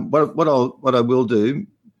 what I will do,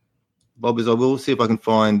 Bob, is I will see if I can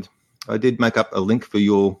find. I did make up a link for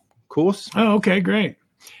your course. Oh, okay, great.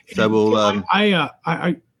 So we'll.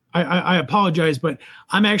 I apologize, but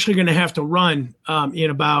I'm actually going to have to run in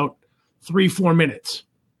about 3-4 minutes.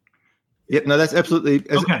 Yep, no, that's absolutely.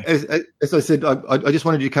 As I said, I just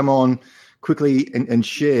wanted you to come on quickly and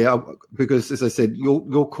share, because, as I said,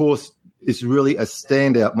 your course is really a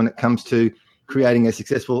standout when it comes to creating a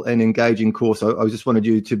successful and engaging course. I just wanted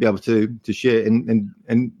you to be able to share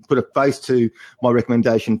and put a face to my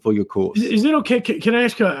recommendation for your course. Is it okay? Can I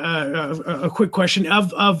ask a quick question?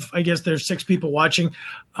 Of I guess there's 6 people watching.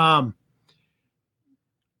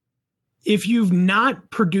 If you've not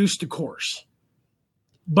produced a course,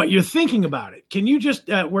 but you're thinking about it, can you just,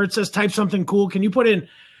 where it says type something cool, can you put in,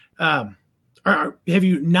 or have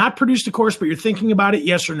you not produced a course, but you're thinking about it,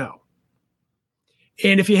 yes or no?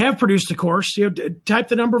 And if you have produced a course, type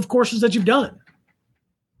the number of courses that you've done.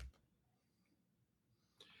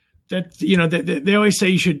 That, they always say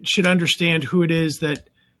you should understand who it is that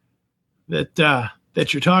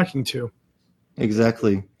you're talking to.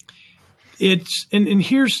 Exactly. It's and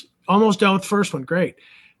here's almost done with the first one. Great.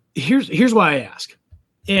 Here's why I ask.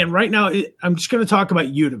 And right now, I'm just going to talk about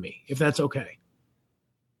Udemy, if that's okay.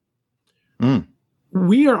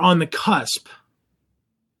 We are on the cusp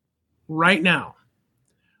right now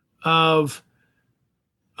of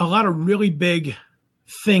a lot of really big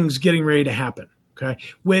things getting ready to happen. Okay.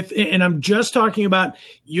 And I'm just talking about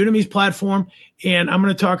Udemy's platform, and I'm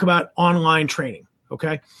going to talk about online training.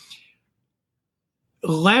 Okay.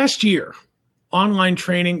 Last year, online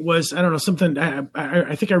training was, I don't know, something,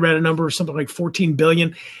 I think I read a number of something like 14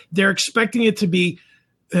 billion. They're expecting it to be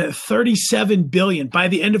 37 billion by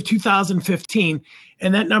the end of 2015.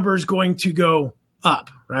 And that number is going to go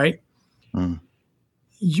up, right?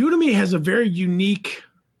 Udemy has a very unique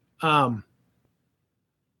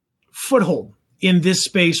foothold in this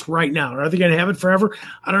space right now. Are they going to have it forever?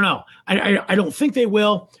 I don't know. I don't think they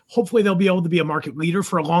will. Hopefully they'll be able to be a market leader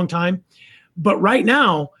for a long time. But right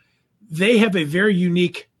now, they have a very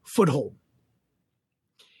unique foothold.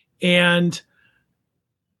 And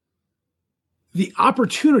the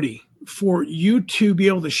opportunity for you to be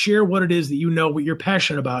able to share what it is that you know, what you're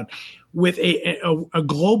passionate about, with a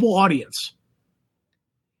global audience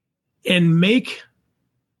and make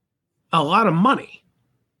a lot of money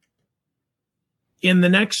in the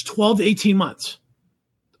next 12 to 18 months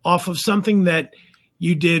off of something that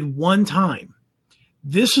you did one time.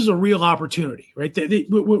 This is a real opportunity, right?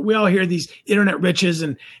 We all hear these internet riches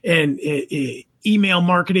and email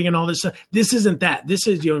marketing and all this stuff. This isn't that. This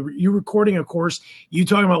is, you recording a course, you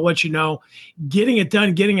talking about what you know, getting it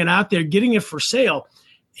done, getting it out there, getting it for sale.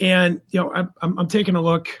 And, I'm taking a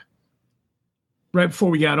look right before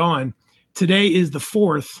we got on. Today is the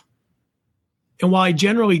 4th. And while I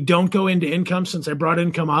generally don't go into income, since I brought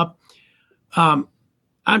income up, I'm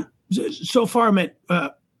at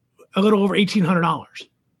a little over $1,800.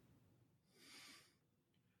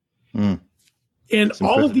 And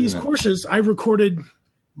all of these courses I recorded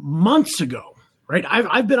months ago, right?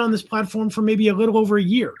 I've been on this platform for maybe a little over a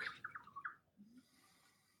year.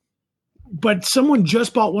 But someone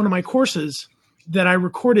just bought one of my courses that I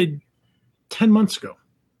recorded 10 months ago.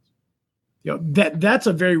 That's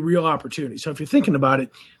a very real opportunity. So if you're thinking about it,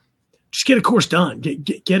 just get a course done.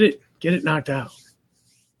 Get it knocked out.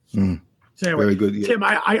 So anyway, very good. Yeah. Tim,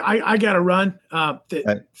 I got to run.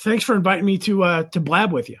 Thanks for inviting me to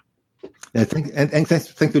blab with you. Yeah, thanks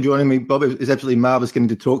for joining me, Bob. It's absolutely marvelous getting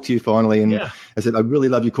to talk to you finally. And I said, I really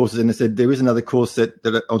love your courses. And I said, there is another course that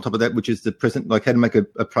on top of that, which is the present, like how to make a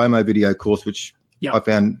promo video course, which I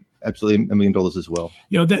found absolutely $1 million as well.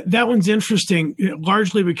 That one's interesting,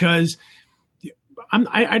 largely because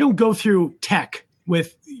I don't go through tech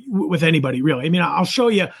with anybody, really. I mean, I'll show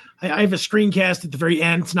you. I have a screencast at the very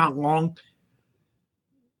end. It's not long.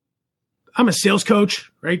 I'm a sales coach,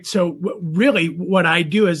 right? So really what I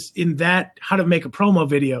do is in that how to make a promo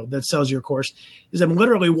video that sells your course is I'm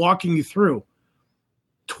literally walking you through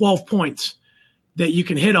 12 points that you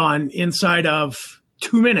can hit on inside of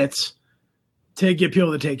 2 minutes to get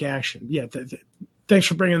people to take action. Yeah. Thanks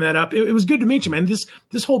for bringing that up. It was good to meet you, man.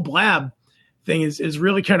 This whole Blab thing is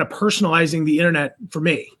really kind of personalizing the internet for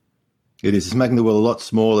me. It is. It's making the world a lot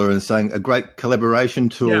smaller and saying a great collaboration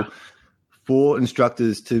tool for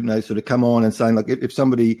instructors to sort of come on and saying, like, if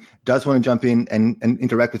somebody does want to jump in and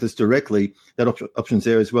interact with us directly, that option's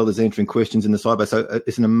there, as well as answering questions in the sidebar. So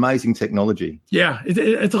it's an amazing technology. Yeah,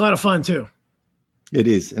 it's a lot of fun too. It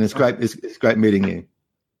is, and it's great. It's great meeting you.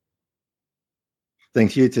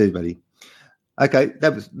 Thanks, you too, buddy. Okay,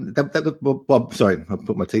 that was Bob. Sorry, I'll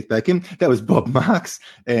put my teeth back in. That was Bob Marks,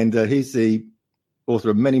 and he's the author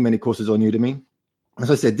of many courses on Udemy. As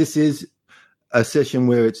I said, this is a session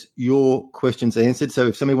where it's your questions answered. So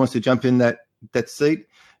if somebody wants to jump in that seat,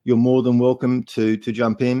 you're more than welcome to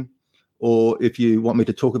jump in. Or if you want me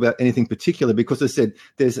to talk about anything particular, because as I said,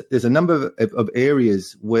 there's a number of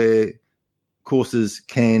areas where courses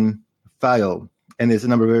can fail, and there's a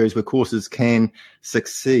number of areas where courses can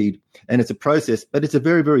succeed. And it's a process, but it's a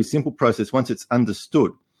very, very simple process once it's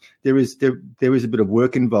understood. There is a bit of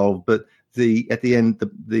work involved, but at the end,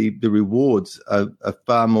 the rewards are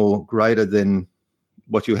far more greater than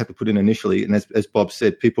what you have to put in initially. And as Bob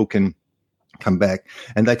said, people can come back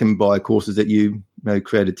and they can buy courses that you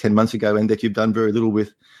created 10 months ago and that you've done very little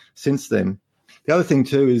with since then. The other thing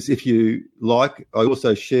too is, if you like, I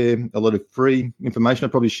also share a lot of free information. I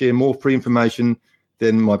probably share more free information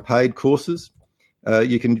than my paid courses.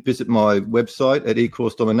 You can visit my website at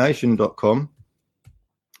ecoursedomination.com,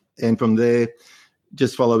 and from there,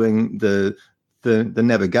 just following the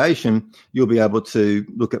navigation, you'll be able to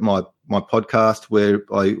look at my podcast, where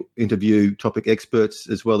I interview topic experts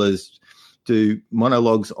as well as do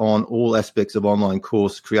monologues on all aspects of online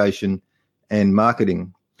course creation and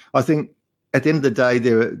marketing. I think at the end of the day,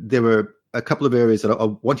 there are a couple of areas that I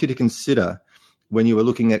want you to consider when you are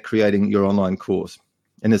looking at creating your online course.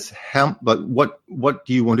 And it's what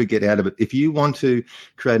do you want to get out of it? If you want to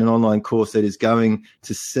create an online course that is going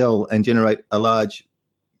to sell and generate a large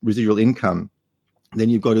residual income, then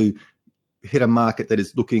you've got to hit a market that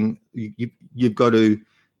is looking. You've got to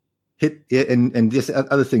hit, and this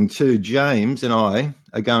other thing too. James and I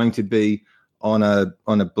are going to be on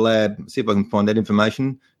a Blab. See if I can find that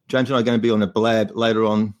information. James and I are going to be on a Blab later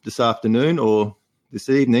on this afternoon or this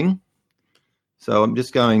evening. So I'm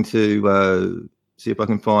just going to see if I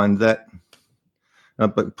can find that. I'll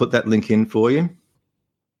put that link in for you.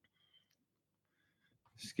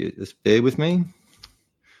 Just bear with me.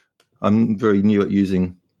 I'm very new at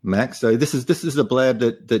using Mac. So this is a Blab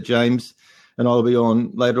that James and I will be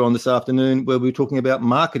on later on this afternoon, where we're talking about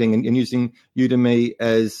marketing and using Udemy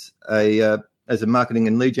as a marketing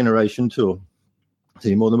and lead generation tool. So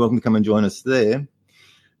you're more than welcome to come and join us there.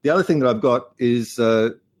 The other thing that I've got is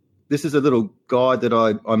this is a little guide that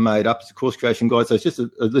I made up. It's a course creation guide. So it's just a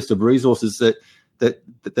list of resources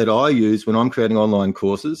that I use when I'm creating online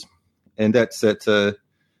courses, and that's at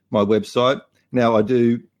my website. Now, I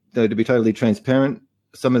do, to be totally transparent,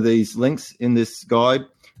 some of these links in this guide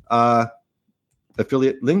are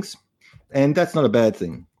affiliate links, and that's not a bad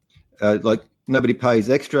thing. Like, nobody pays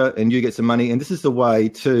extra and you get some money, and this is the way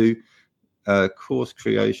to course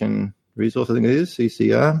creation resource, I think it is,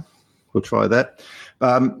 CCR. We'll try that.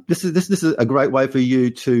 This is a great way for you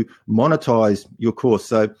to monetize your course.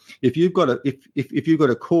 So if you've got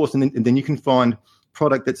a course, and then you can find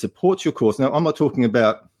product that supports your course. Now, I'm not talking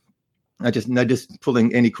about just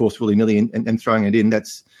pulling any course willy-nilly and throwing it in.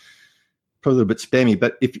 That's probably a little bit spammy.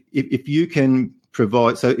 But if you can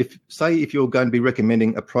provide, so if you're going to be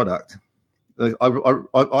recommending a product, I recommend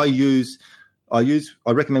what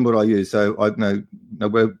I use. So I know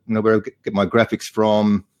where I get my graphics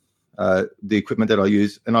from, the equipment that I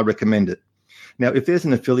use, and I recommend it. Now, if there's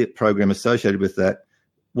an affiliate program associated with that,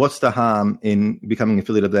 what's the harm in becoming an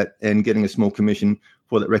affiliate of that and getting a small commission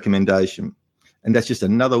for that recommendation? And that's just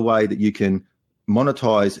another way that you can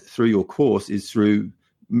monetize through your course, is through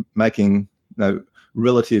making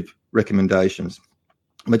relative recommendations.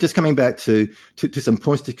 But just coming back to some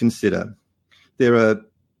points to consider, there are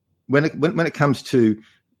when it comes to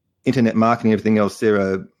internet marketing and everything else, there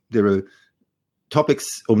are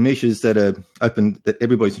topics or niches that are open that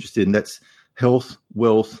everybody's interested in. That's health,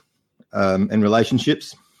 wealth, and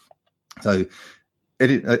relationships. So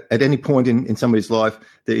at any point in somebody's life,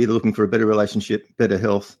 they're either looking for a better relationship, better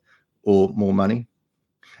health, or more money.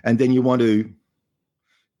 And then you want to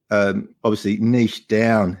obviously niche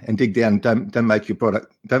down and dig down. Don't make your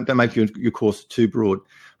product, don't make your course too broad.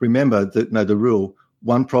 Remember that the rule: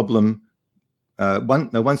 one problem,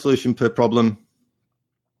 one solution per problem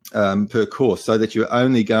per course, so that you're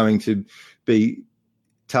only going to be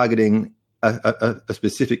targeting a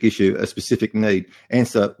specific issue, a specific need.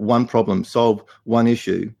 Answer one problem, solve one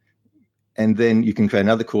issue, and then you can create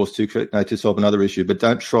another course to solve another issue. But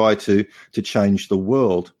don't try to change the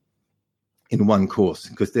world in one course,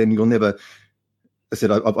 because then you'll never. I said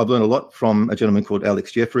I've learned a lot from a gentleman called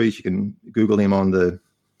Alex Jeffries. You can Google him on the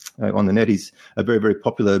net. He's a very, very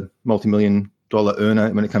popular multi-million-dollar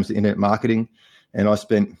earner when it comes to internet marketing, and I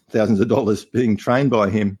spent thousands of dollars being trained by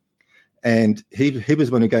him. And he was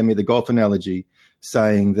the one who gave me the golf analogy,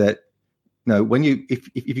 saying that when if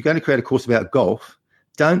you're going to create a course about golf,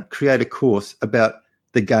 don't create a course about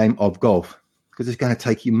the game of golf, because it's going to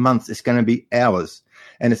take you months. It's going to be hours,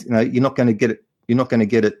 and it's you're not going to get it. You're not going to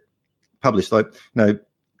get it published. Like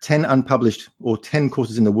 10 unpublished or 10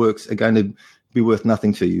 courses in the works are going to be worth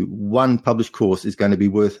nothing to you. One published course is going to be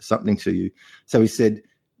worth something to you. So he said,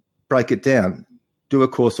 break it down. Do a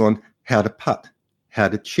course on how to putt, how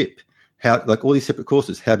to chip, like all these separate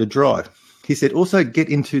courses, how to drive. He said also get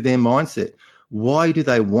into their mindset. Why do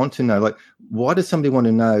they want to know? Like, why does somebody want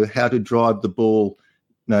to know how to drive the ball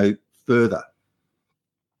further?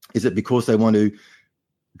 Is it because they want to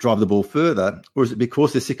drive the ball further, or is it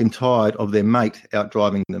because they're sick and tired of their mate out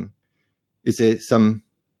driving them? Is there some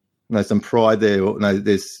pride there, or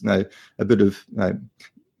there's a bit of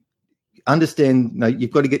understand?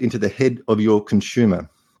 You've got to get into the head of your consumer.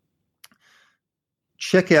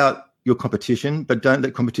 Check out your competition, but don't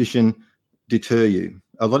let competition deter you.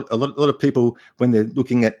 A lot of people, when they're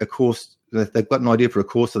looking at a course, they've got an idea for a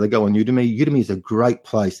course, so they go on Udemy. Udemy is a great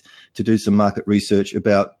place to do some market research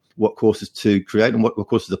about what courses to create and what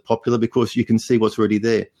courses are popular, because you can see what's already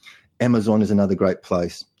there. Amazon is another great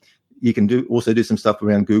place. You can also do some stuff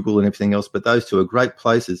around Google and everything else, but those two are great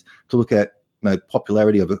places to look at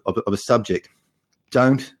popularity of a subject.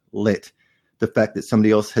 Don't let the fact that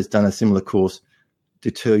somebody else has done a similar course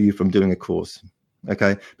deter you from doing a course,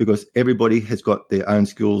 okay? Because everybody has got their own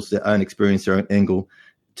skills, their own experience, their own angle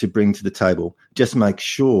to bring to the table. Just make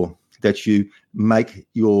sure that you make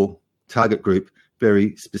your target group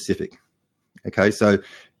very specific, okay? So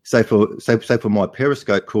say for my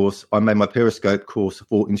Periscope course, I made my Periscope course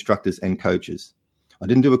for instructors and coaches. I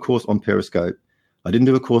didn't do a course on Periscope. I didn't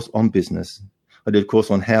do a course on business. I did a course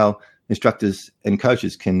on how instructors and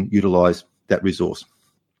coaches can utilize that resource.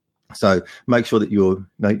 So make sure that your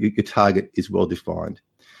target is well defined.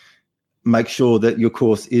 Make sure that your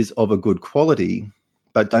course is of a good quality,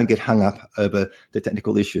 but don't get hung up over the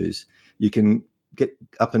technical issues. You can get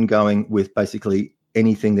up and going with basically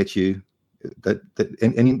anything that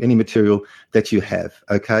any material that you have.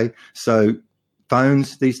 Okay, so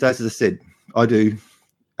phones these days, as I said, I do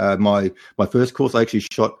my first course. I actually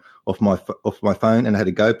shot off my phone and I had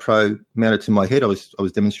a GoPro mounted to my head. I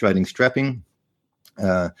was demonstrating strapping.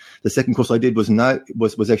 The second course I did was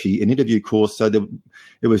actually an interview course, so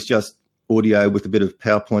it was just audio with a bit of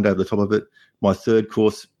PowerPoint over the top of it. My third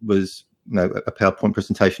course was a PowerPoint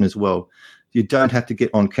presentation as well. You don't have to get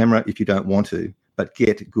on camera if you don't want to, but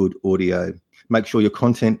get good audio. Make sure your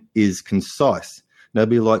content is concise.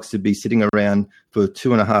 Nobody likes to be sitting around for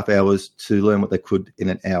 2.5 hours to learn what they could in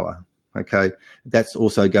an hour. Okay, that's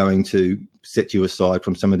also going to set you aside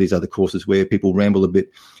from some of these other courses where people ramble a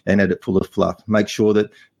bit and add it full of fluff. Make sure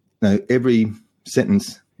that every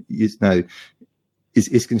sentence is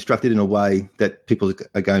constructed in a way that people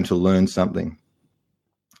are going to learn something.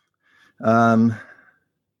 Name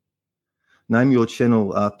your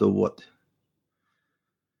channel after what?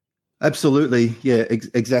 Absolutely, yeah,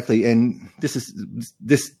 exactly. And this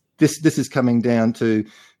is coming down to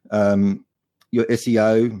your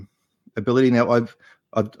SEO ability. Now,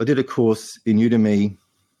 I did a course in Udemy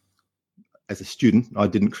as a student. I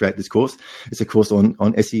didn't create this course. It's a course on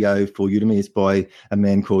SEO for Udemy. It's by a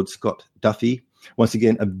man called Scott Duffy. Once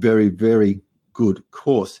again, a very, very good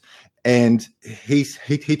course. And he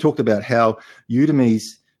talked about how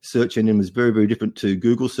Udemy's search engine was very, very different to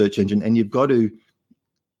Google's search engine, and you've got to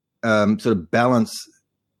sort of balance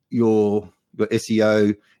your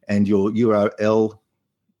SEO and your URL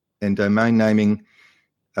and domain naming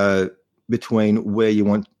between where you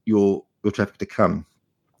want your traffic to come.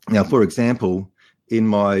 Now, for example, in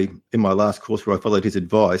my last course where I followed his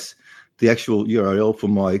advice, the actual URL for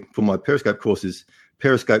my Periscope course is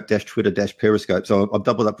periscope-twitter-periscope. So I've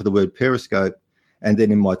doubled up for the word Periscope, and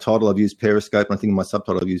then in my title I've used Periscope, and I think in my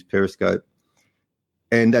subtitle I've used Periscope,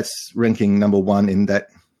 and that's ranking number 1 in that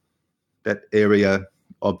area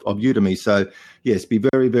Udemy. So yes, be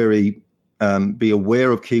very, very be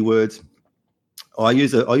aware of keywords. I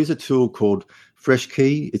use a tool called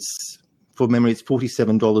FreshKey. It's for memory. It's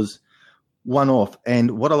 $47 one off.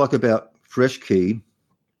 And what I like about FreshKey,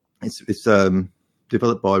 it's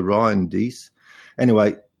developed by Ryan Deese.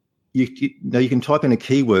 Anyway, you can type in a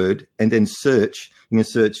keyword and then search. You can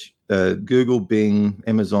search Google, Bing,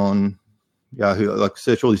 Amazon, Yahoo, like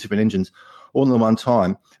search all these different engines all in one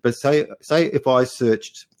time. But say if I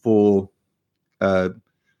searched for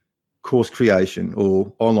course creation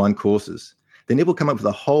or online courses, then it will come up with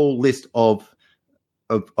a whole list of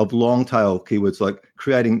long tail keywords like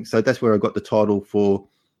creating. So that's where I got the title for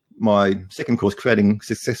my second course, Creating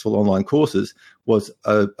Successful Online Courses, was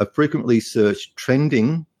a frequently searched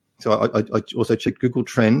trending. So I also checked Google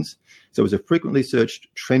Trends. So it was a frequently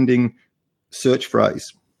searched trending search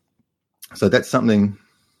phrase. So that's something.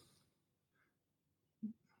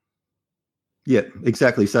 Yeah,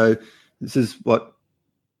 exactly. So this is what,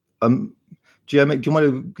 Gio, do you want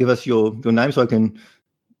to give us your name so I can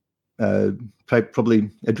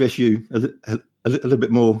probably address you a little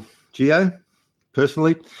bit more, Gio,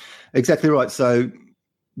 personally? Exactly right. So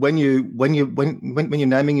when you're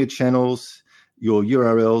naming your channels, your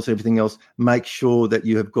URLs, everything else, make sure that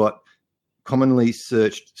you have got commonly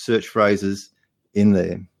searched search phrases in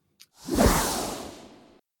there.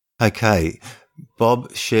 Okay.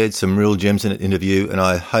 Bob shared some real gems in an interview, and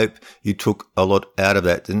I hope you took a lot out of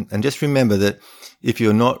that. And just remember that if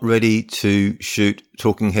you're not ready to shoot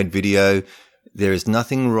talking head video, there is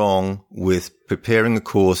nothing wrong with preparing a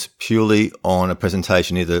course purely on a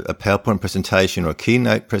presentation, either a PowerPoint presentation or a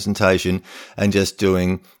keynote presentation, and just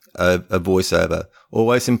doing a voiceover.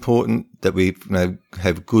 Always important that we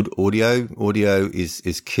have good audio. Audio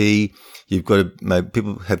is key. You've got to,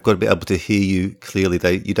 people have got to be able to hear you clearly.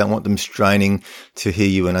 You don't want them straining to hear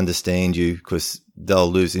you and understand you, because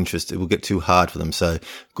they'll lose interest. It will get too hard for them. So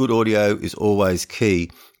good audio is always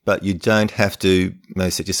key, but you don't have to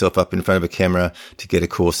set yourself up in front of a camera to get a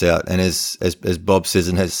course out. And as Bob says,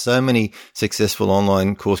 and has so many successful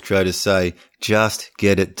online course creators say, just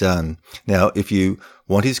get it done. Now, if you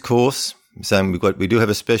want his course, saying we do have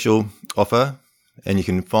a special offer, and you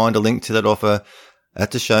can find a link to that offer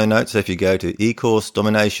at the show notes. So if you go to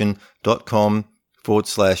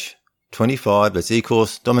ecoursedomination.com/25, that's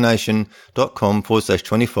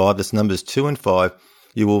ecoursedomination.com/25, that's numbers 2 and 5,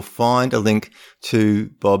 you will find a link to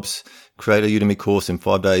Bob's Create a Udemy course in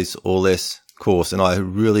 5 days or less course. And I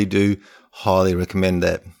really do highly recommend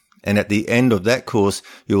that. And at the end of that course,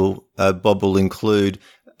 Bob will include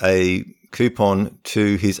a coupon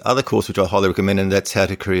to his other course, which I highly recommend, and that's how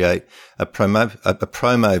to create a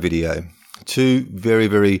promo video. 2 very,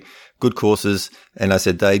 very good courses. And I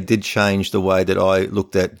said they did change the way that I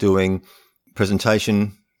looked at doing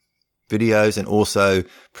presentation videos and also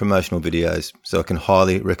promotional videos. So I can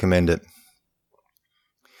highly recommend it.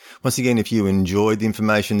 Once again, if you enjoyed the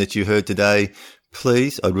information that you heard today,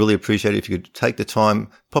 please, I'd really appreciate it if you could take the time,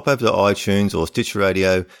 pop over to iTunes or Stitcher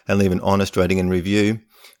Radio and leave an honest rating and review.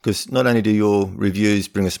 Because not only do your reviews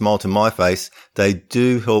bring a smile to my face, they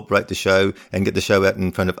do help rate the show and get the show out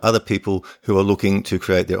in front of other people who are looking to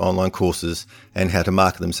create their online courses and how to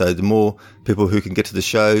market them. So the more people who can get to the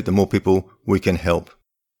show, the more people we can help.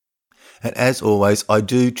 And as always, I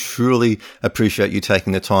do truly appreciate you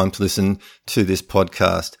taking the time to listen to this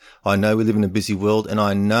podcast. I know we live in a busy world, and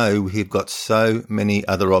I know we've got so many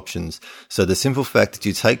other options. So the simple fact that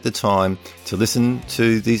you take the time to listen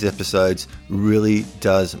to these episodes really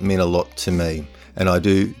does mean a lot to me. And I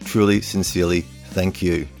do truly, sincerely thank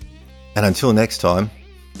you. And until next time,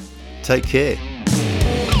 take care.